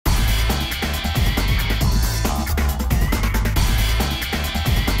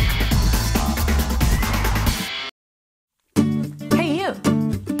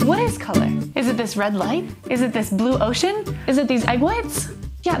this red light? Is it this blue ocean? Is it these egg whites?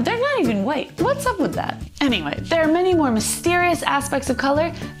 Yeah, they're not even white. What's up with that? Anyway, there are many more mysterious aspects of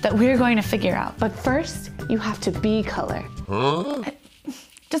color that we're going to figure out. But first, you have to be color. Huh?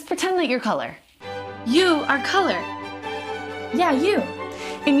 Just pretend that you're color. You are color. Yeah, you.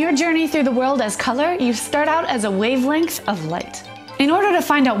 In your journey through the world as color, you start out as a wavelength of light. In order to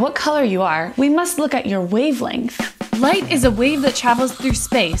find out what color you are, we must look at your wavelength. Light is a wave that travels through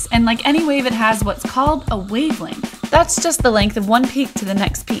space, and like any wave, it has what's called a wavelength. That's just the length of one peak to the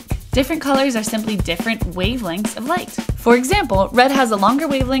next peak. Different colors are simply different wavelengths of light. For example, red has a longer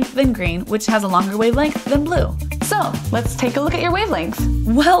wavelength than green, which has a longer wavelength than blue. So, let's take a look at your wavelength.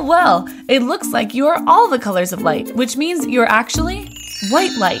 Well, it looks like you are all the colors of light, which means you're actually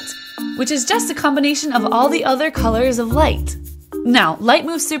white light, which is just a combination of all the other colors of light. Now, light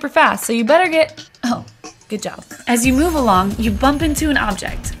moves super fast, so you better get... Oh, good job. As you move along, you bump into an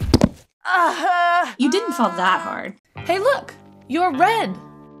object. You didn't fall that hard. Hey look, you're red.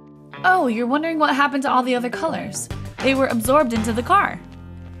 Oh, you're wondering what happened to all the other colors. They were absorbed into the car.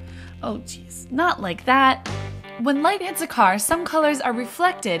 Oh geez, not like that. When light hits a car, some colors are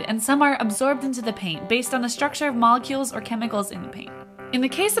reflected and some are absorbed into the paint based on the structure of molecules or chemicals in the paint. In the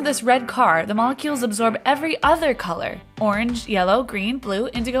case of this red car, the molecules absorb every other color: orange, yellow, green, blue,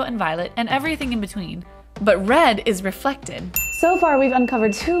 indigo, and violet, and everything in between. But red is reflected. So far we've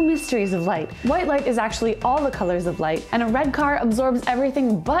uncovered two mysteries of light. White light is actually all the colors of light, and a red car absorbs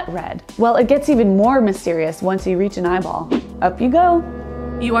everything but red. Well, it gets even more mysterious once you reach an eyeball. Up you go.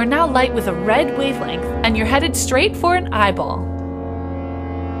 You are now light with a red wavelength, and you're headed straight for an eyeball.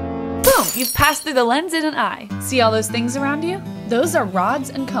 Boom! You've passed through the lens in an eye. See all those things around you? Those are rods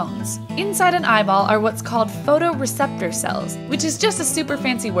and cones. Inside an eyeball are what's called photoreceptor cells, which is just a super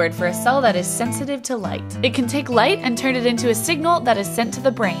fancy word for a cell that is sensitive to light. It can take light and turn it into a signal that is sent to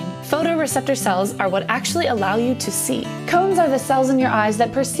the brain. Photoreceptor cells are what actually allow you to see. Cones are the cells in your eyes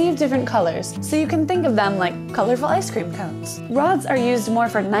that perceive different colors, so you can think of them like colorful ice cream cones. Rods are used more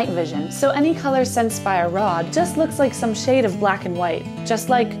for night vision, so any color sensed by a rod just looks like some shade of black and white, just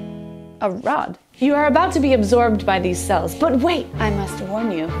like a rod. You are about to be absorbed by these cells, but wait, I must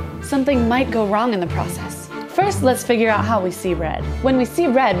warn you, something might go wrong in the process. First, let's figure out how we see red. When we see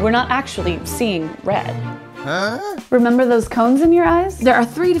red, we're not actually seeing red. Huh? Remember those cones in your eyes? There are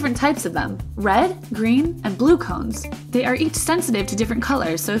 3 different types of them: red, green, and blue cones. They are each sensitive to different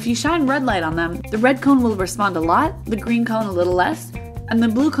colors, so if you shine red light on them, the red cone will respond a lot, the green cone a little less, and the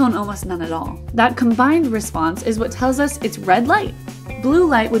blue cone almost none at all. That combined response is what tells us it's red light. Blue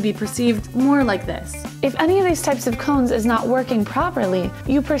light would be perceived more like this. If any of these types of cones is not working properly,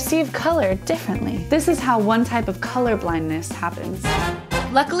 you perceive color differently. This is how one type of color blindness happens.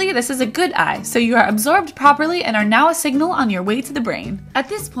 Luckily, this is a good eye, so you are absorbed properly and are now a signal on your way to the brain. At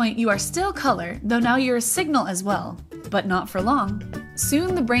this point, you are still color, though now you're a signal as well. But not for long.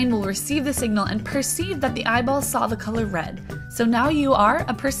 Soon the brain will receive the signal and perceive that the eyeball saw the color red. So now you are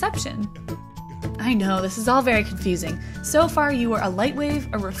a perception. I know, this is all very confusing. So far you were a light wave,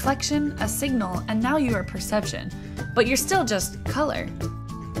 a reflection, a signal, and now you are perception. But you're still just color.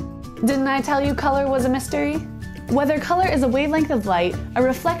 Didn't I tell you color was a mystery? Whether color is a wavelength of light, a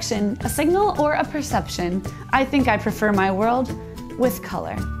reflection, a signal, or a perception, I think I prefer my world with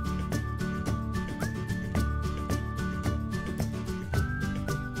color.